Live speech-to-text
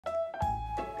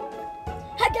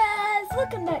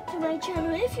welcome back to my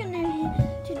channel. If you're new here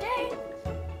today,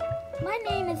 my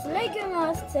name is Lego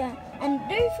Master, and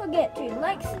don't forget to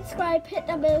like, subscribe, hit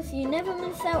the bell so you never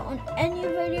miss out on any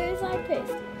videos I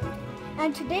post.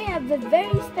 And today I have a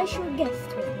very special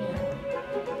guest with me.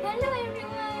 Hello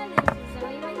everyone, this is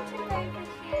Zoe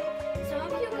here. Some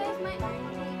of you guys might know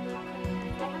me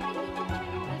because I have a YouTube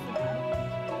channel as well.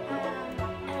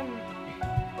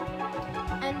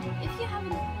 And if you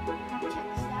haven't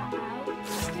checked that out,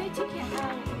 go check it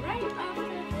out right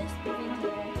after this video.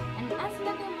 And as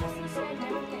Lego Master said,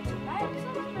 don't forget to like,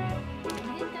 subscribe, and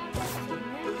hit that bell so you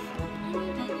never miss any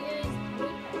videos we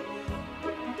post.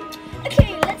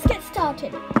 Okay, let's get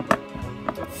started.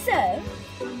 So,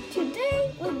 today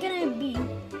we're gonna be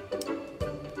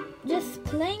just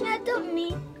playing Adopt Me.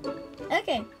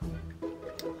 Okay,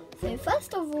 so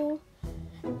first of all,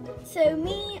 so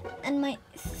me and my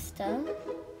sister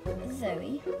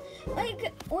Zoe,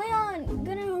 we are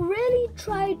gonna really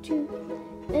try to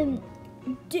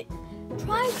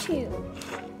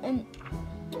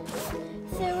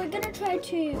so we're gonna try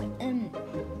to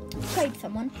trade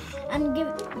someone and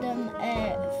give them a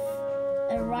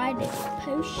riding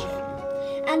potion,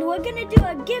 and we're gonna do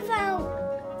a giveaway.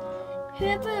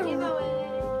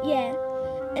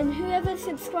 And whoever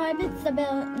subscribes, hits the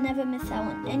bell, never miss out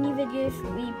on any videos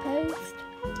we post.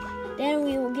 Then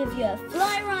we will give you a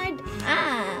fly ride,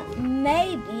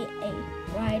 maybe a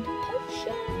ride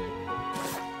potion.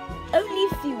 Only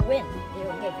if you win, we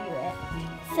will give you it.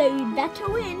 So you better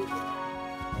win.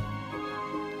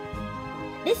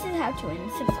 This is how to win.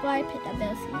 Subscribe, hit that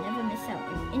bell so you never miss out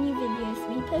on any videos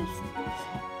we post.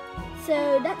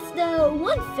 So that's the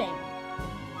one thing.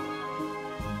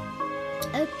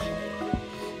 Okay.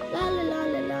 La la la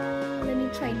la la. Let me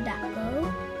try that go.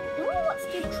 Oh, what's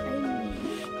the train mean?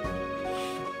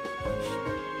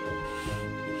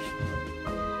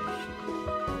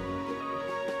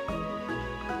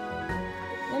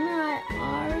 Let me write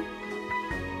R-U-4.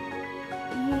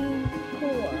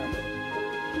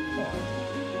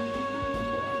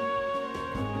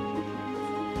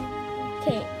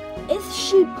 Okay, is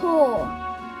she poor?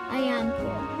 I am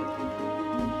poor.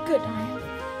 Good, I am.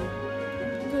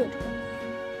 Good.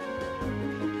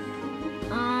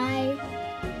 I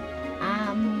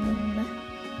am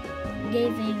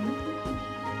giving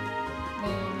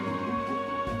them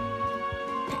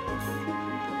pets.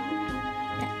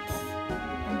 Pets.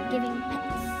 I'm giving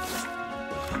pets.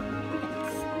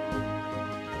 Pets.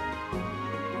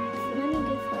 So let me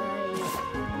give her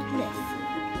this.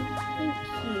 Thank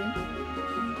you.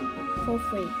 For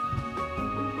free.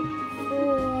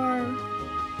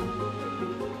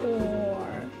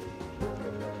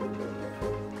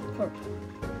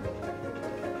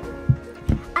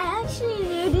 I actually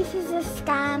knew this is a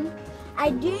scam. I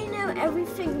do know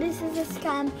everything this is a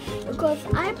scam because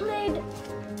I played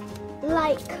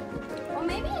or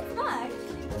maybe it's not.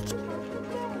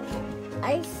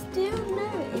 I still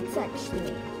know it's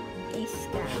actually a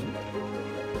scam.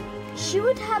 She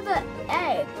would have an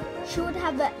egg. She would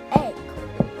have an egg.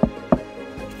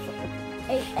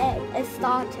 A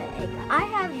starter egg. I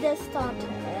have the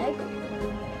starter egg.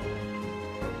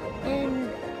 And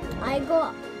I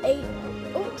got a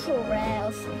ultra rare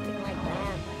or something like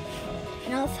that.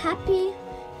 And I was happy.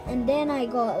 And then I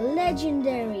got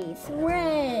legendaries,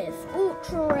 rares,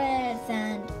 ultra rares,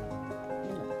 and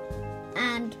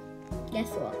guess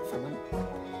what?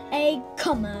 A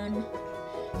common.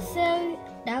 So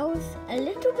that was a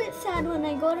little bit sad when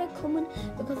I got a common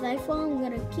because I thought I'm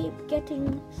gonna keep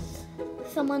getting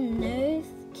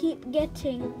keep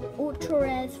getting ultra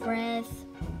rares,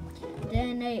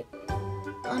 then a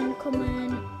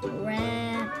uncommon,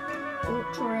 rare,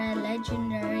 ultra rare,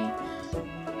 legendary.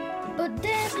 But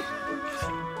then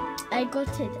I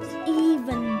got it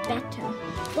even better.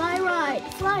 Fly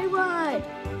ride,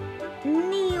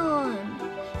 neon.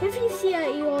 If you see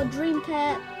your dream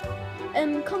pet,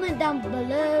 comment down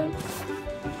below.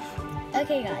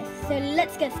 Okay guys, so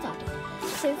let's get started.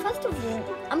 So first of all,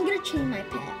 I'm gonna change my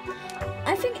pet.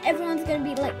 I think everyone's gonna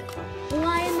be like,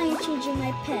 why am I changing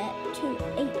my pet to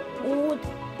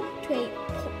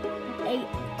a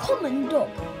common dog?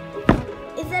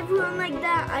 Is everyone like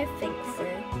that? I think so.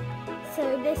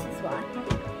 So this is why.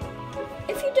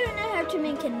 If you don't know how to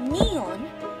make a neon,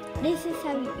 this is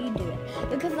how you do it.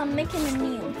 Because I'm making a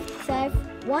neon. So I have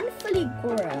one fully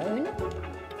grown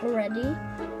already.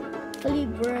 Fully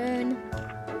grown.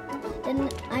 Then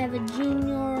I have a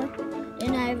junior.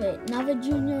 Then I have another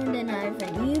junior. Then I have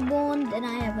a newborn. Then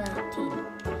I have a teen.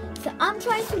 So I'm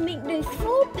trying to make those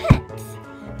 4 pets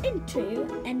into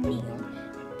a neon.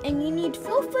 And you need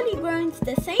 4 fully grown,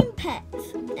 the same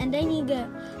pets, and then you go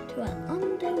to an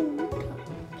underwater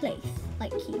place.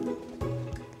 like cute.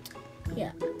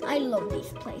 Yeah, I love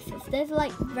these places. There's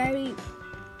like I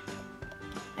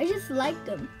just like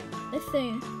them. They're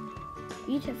so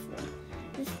beautiful.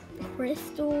 There's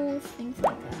crystals, things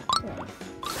like that.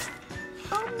 Place.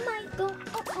 Oh my god,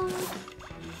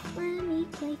 let me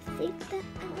place it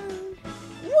down.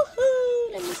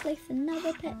 Woohoo! Let me place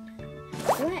another pet.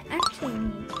 Do I actually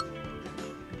need?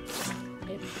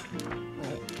 Wait.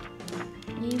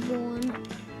 Newborn,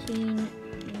 teen,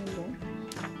 newborn.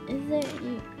 Is it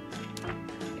you?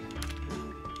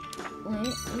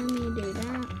 Wait, let me do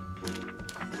that.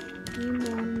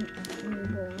 Newborn.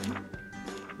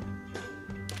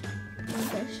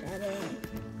 Another shadow.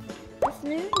 There's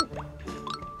no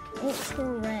ultra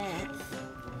rares.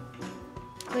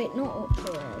 Wait, not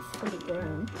ultra rares, fully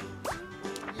grown.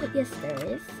 Yes, there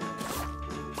is.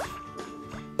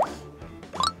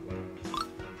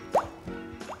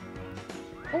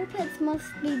 All pets must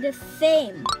be the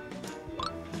same.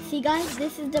 See guys,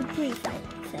 this is the proof I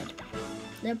said.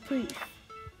 The proof.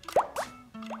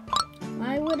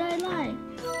 Why would I lie?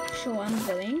 Sure, I'm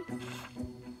going.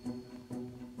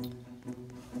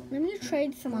 Let me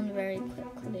trade someone very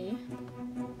quickly.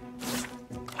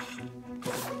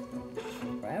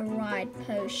 A ride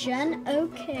potion,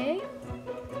 okay.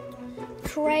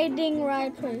 Trading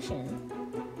ride potion.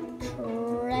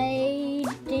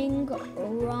 Trading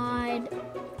ride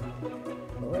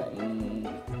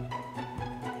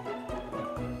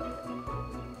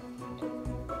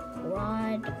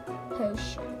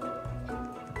potion.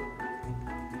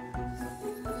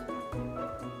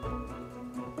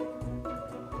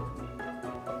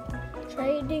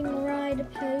 Trading ride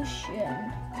potion.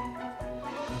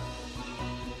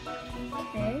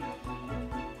 Okay.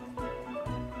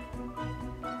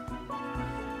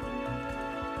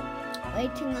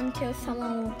 Waiting until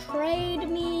someone will trade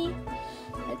me.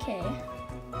 Okay.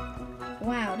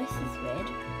 Wow, this is weird.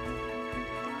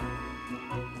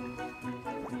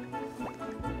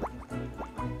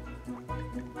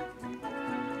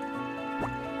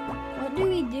 What do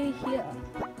we do here?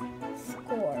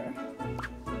 Score.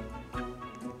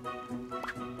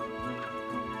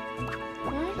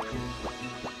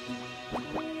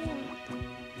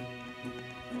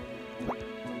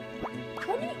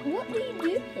 What? What do you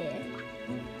do here?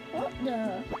 What the?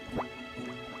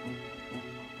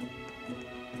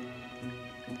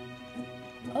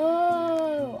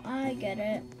 Oh, I get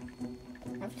it.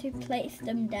 I have to place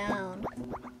them down.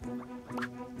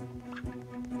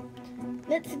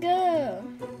 Let's go.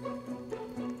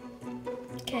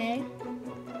 Okay.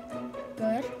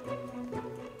 Good.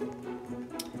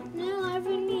 No, I've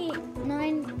only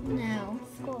 9 now.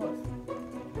 Scores.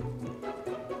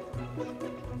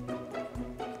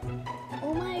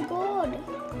 Oh my god.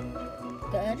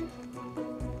 Good.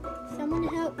 Someone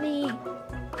help me.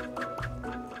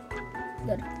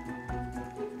 Good.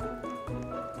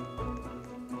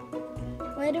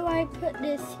 Where do I put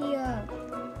this here?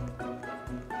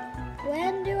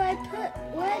 When do I put,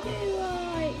 where do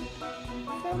I?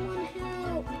 Someone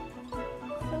help.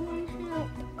 Someone help.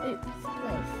 Oops,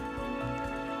 place.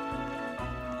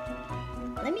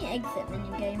 Let me exit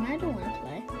mini game. I don't want to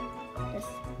play.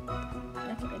 Just,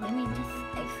 okay, let me just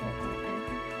exit.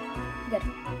 Good.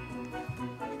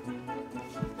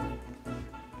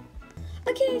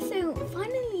 Okay, so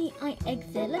finally I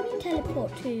exit. Let me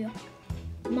teleport to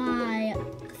my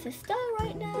sister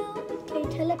right now. Okay,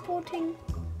 teleporting.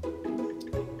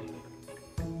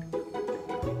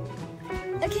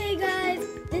 Okay guys,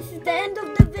 this is the end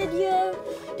of the video.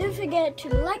 Don't forget to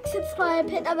like, subscribe,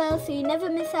 hit the bell so you never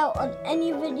miss out on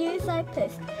any videos I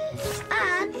post.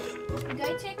 And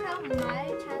go check out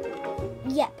my channel.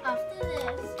 Yeah. After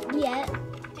this. Yeah.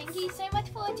 Thank you so much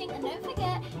for watching, and don't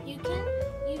forget you can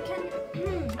win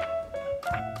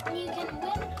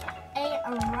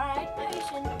a ride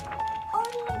potion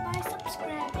only by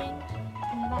subscribing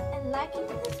and liking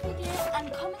this video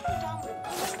and commenting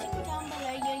down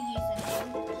below your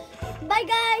username. Bye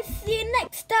guys, see you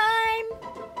next time.